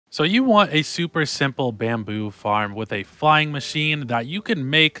So you want a super simple bamboo farm with a flying machine that you can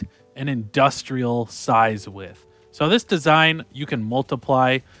make an industrial size with. So this design, you can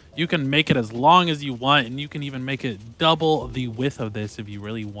multiply, you can make it as long as you want, and you can even make it double the width of this if you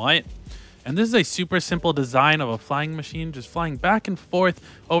really want. And this is a super simple design of a flying machine just flying back and forth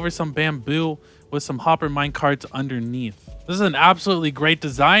over some bamboo with some hopper minecarts underneath. This is an absolutely great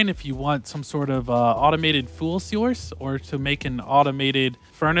design if you want some sort of automated fuel source or to make an automated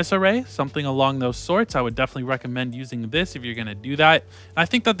furnace array, something along those sorts. I would definitely recommend using this if you're going to do that. And I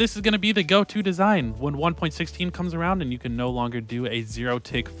think that this is going to be the go-to design when 1.16 comes around and you can no longer do a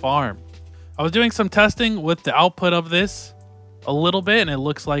zero-tick farm. I was doing some testing with the output of this a little bit, and it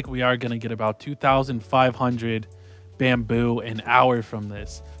looks like we are going to get about 2,500 bamboo an hour from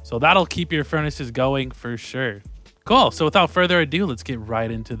this. So that'll keep your furnaces going for sure. Cool. So without further ado, let's get right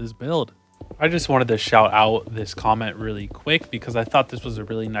into this build. I just wanted to shout out this comment really quick because I thought this was a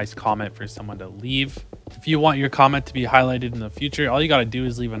really nice comment for someone to leave. If you want your comment to be highlighted in the future, all you got to do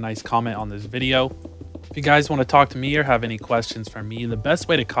is leave a nice comment on this video. If you guys want to talk to me or have any questions for me, the best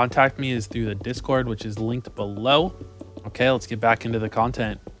way to contact me is through the Discord, which is linked below. Okay, let's get back into the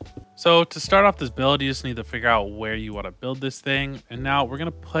content. So to start off this build, you just need to figure out where you want to build this thing. And now we're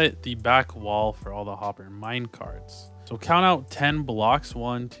going to put the back wall for all the hopper mine carts. So count out 10 blocks,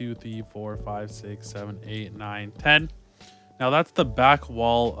 1, 2, 3, 4, 5, 6, 7, 8, 9, 10. Now that's the back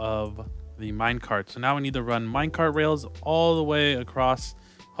wall of the minecart. So now we need to run minecart rails all the way across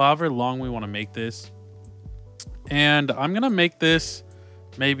however long we want to make this. And I'm going to make this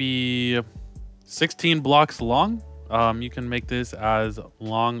maybe 16 blocks long. You can make this as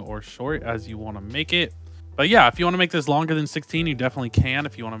long or short as you want to make it. But yeah, if you want to make this longer than 16, you definitely can.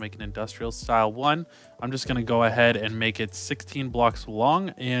 If you want to make an industrial style one, I'm just going to go ahead and make it 16 blocks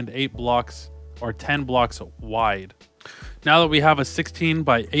long and 8 blocks or 10 blocks wide. Now that we have a 16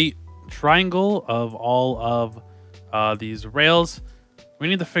 by 8 triangle of all of these rails, we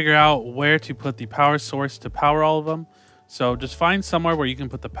need to figure out where to put the power source to power all of them. So just find somewhere where you can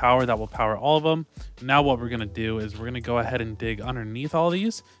put the power that will power all of them. Now what we're going to do is we're going to go ahead and dig underneath all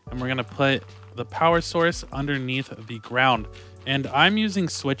these, and we're going to put the power source underneath the ground. And I'm using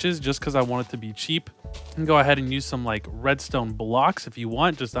switches just because I want it to be cheap. You can go ahead and use some like redstone blocks if you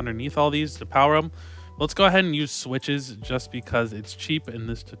want, just underneath all these to power them. Let's go ahead and use switches just because it's cheap in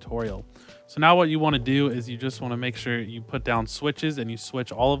this tutorial. So now what you want to do is you just want to make sure you put down switches and you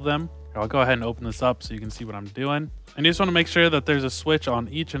switch all of them. I'll go ahead and open this up so you can see what I'm doing. And you just want to make sure that there's a switch on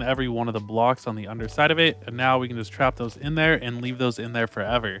each and every one of the blocks on the underside of it. And now we can just trap those in there and leave those in there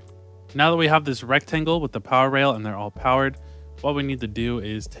forever. Now that we have this rectangle with the power rail and they're all powered, what we need to do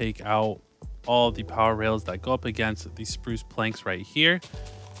is take out all the power rails that go up against these spruce planks right here.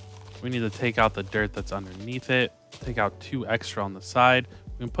 We need to take out the dirt that's underneath it, take out 2 extra on the side.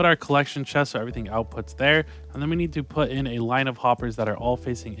 We can put our collection chest so everything outputs there. And then we need to put in a line of hoppers that are all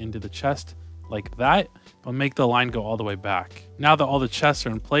facing into the chest like that, but make the line go all the way back. Now that all the chests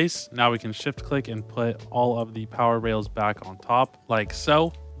are in place, now we can shift click and put all of the power rails back on top like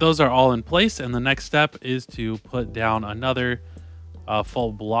so. Those are all in place, and the next step is to put down another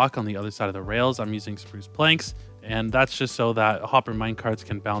full block on the other side of the rails. I'm using spruce planks, and that's just so that hopper minecarts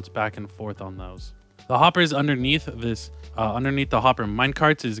can bounce back and forth on those. The hoppers underneath this, underneath the hopper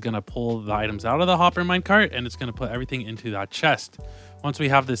minecarts is going to pull the items out of the hopper minecart, and it's going to put everything into that chest. Once we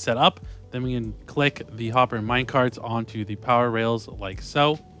have this set up, then we can click the hopper minecarts onto the power rails like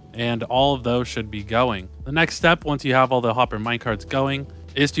so, and all of those should be going. The next step, once you have all the hopper minecarts going,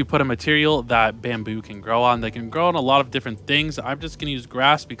 is to put a material that bamboo can grow on. They can grow on a lot of different things. I'm just going to use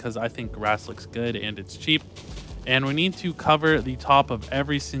grass because I think grass looks good and it's cheap. And we need to cover the top of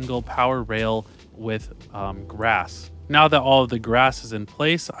every single power rail with grass. Now that all of the grass is in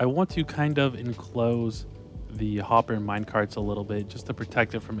place, I want to kind of enclose the hopper minecarts a little bit just to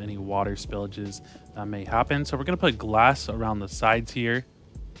protect it from any water spillages that may happen. So we're going to put glass around the sides here.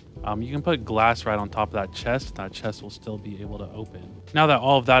 You can put glass right on top of that chest. That chest will still be able to open. Now that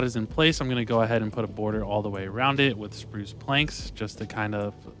all of that is in place, I'm going to go ahead and put a border all the way around it with spruce planks just to kind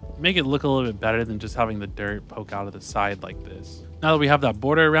of make it look a little bit better than just having the dirt poke out of the side like this. Now that we have that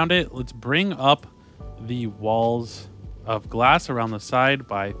border around it, let's bring up the walls of glass around the side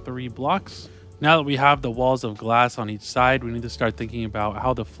by 3 blocks. Now that we have the walls of glass on each side, we need to start thinking about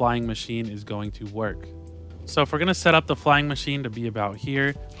how the flying machine is going to work. So if we're going to set up the flying machine to be about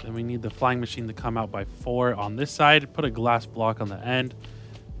here, then we need the flying machine to come out by 4 on this side, put a glass block on the end,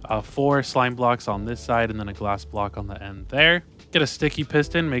 4 slime blocks on this side, and then a glass block on the end there. Get a sticky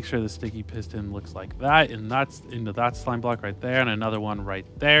piston, make sure the sticky piston looks like that, and that's into that slime block right there, and another one right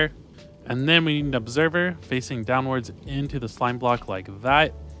there. And then we need an observer facing downwards into the slime block like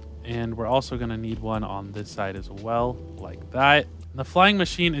that. And we're also going to need one on this side as well, like that. And the flying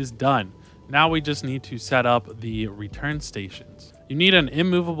machine is done. Now we just need to set up the return stations. You need an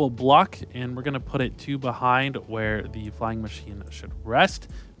immovable block, and we're going to put it 2 behind where the flying machine should rest.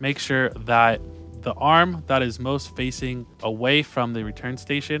 Make sure that the arm that is most facing away from the return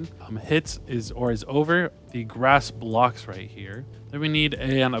station is over the grass blocks right here. Then we need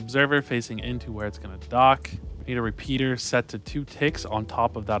an observer facing into where it's going to dock. We need a repeater set to 2 ticks on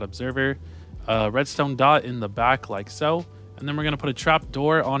top of that observer. A redstone dot in the back like so. And then we're going to put a trap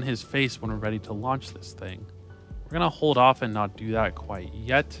door on his face when we're ready to launch this thing. We're going to hold off and not do that quite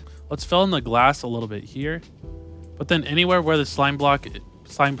yet. Let's fill in the glass a little bit here. But then anywhere where the slime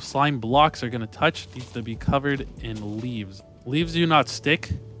blocks are going to touch needs to be covered in leaves. Leaves do not stick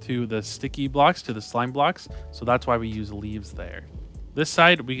to the sticky blocks, to the slime blocks. So that's why we use leaves there. This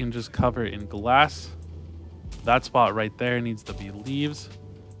side we can just cover in glass. That spot right there needs to be leaves.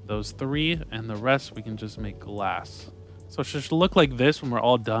 Those 3 and the rest we can just make glass. So it should look like this when we're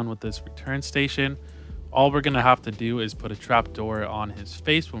all done with this return station. All we're going to have to do is put a trap door on his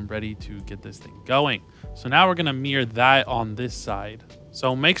face when we're ready to get this thing going. So now we're going to mirror that on this side.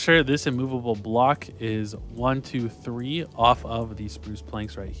 So make sure this immovable block is 1, 2, 3 off of the spruce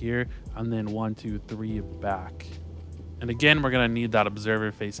planks right here. And then 1, 2, 3 back. And again, we're going to need that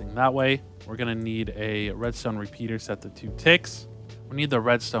observer facing that way. We're going to need a redstone repeater set to 2 ticks. We need the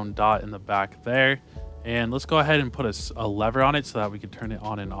redstone dot in the back there. And let's go ahead and put a lever on it so that we can turn it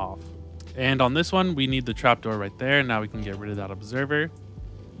on and off. And on this one, we need the trapdoor right there. Now we can get rid of that observer.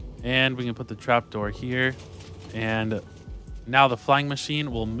 And we can put the trapdoor here. And now the flying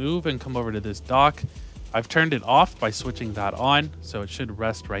machine will move and come over to this dock. I've turned it off by switching that on, so it should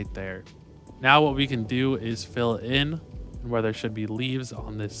rest right there. Now what we can do is fill in where there should be leaves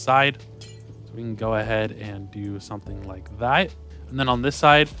on this side. So we can go ahead and do something like that. And then on this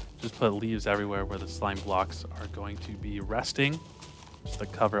side, just put leaves everywhere where the slime blocks are going to be resting, just to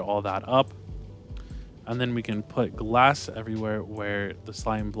cover all that up. And then we can put glass everywhere where the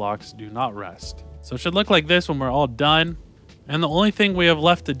slime blocks do not rest. So it should look like this when we're all done. And the only thing we have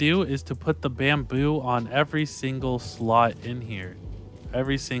left to do is to put the bamboo on every single slot in here,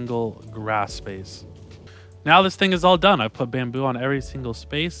 every single grass space. Now this thing is all done. I put bamboo on every single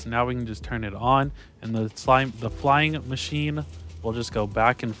space. Now we can just turn it on, and the flying machine will just go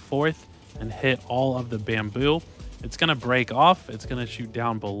back and forth and hit all of the bamboo. It's going to break off. It's going to shoot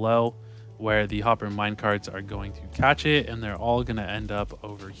down below where the hopper minecarts are going to catch it, and they're all going to end up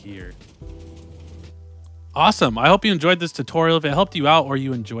over here. Awesome. I hope you enjoyed this tutorial. If it helped you out or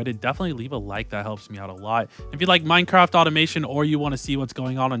you enjoyed it, definitely leave a like. That helps me out a lot. If you like Minecraft automation or you want to see what's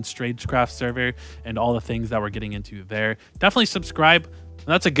going on Stagecraft server and all the things that we're getting into there, definitely subscribe.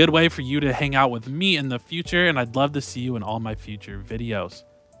 That's a good way for you to hang out with me in the future, and I'd love to see you in all my future videos.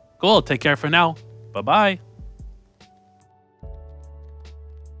 Cool. Take care for now. Bye-bye.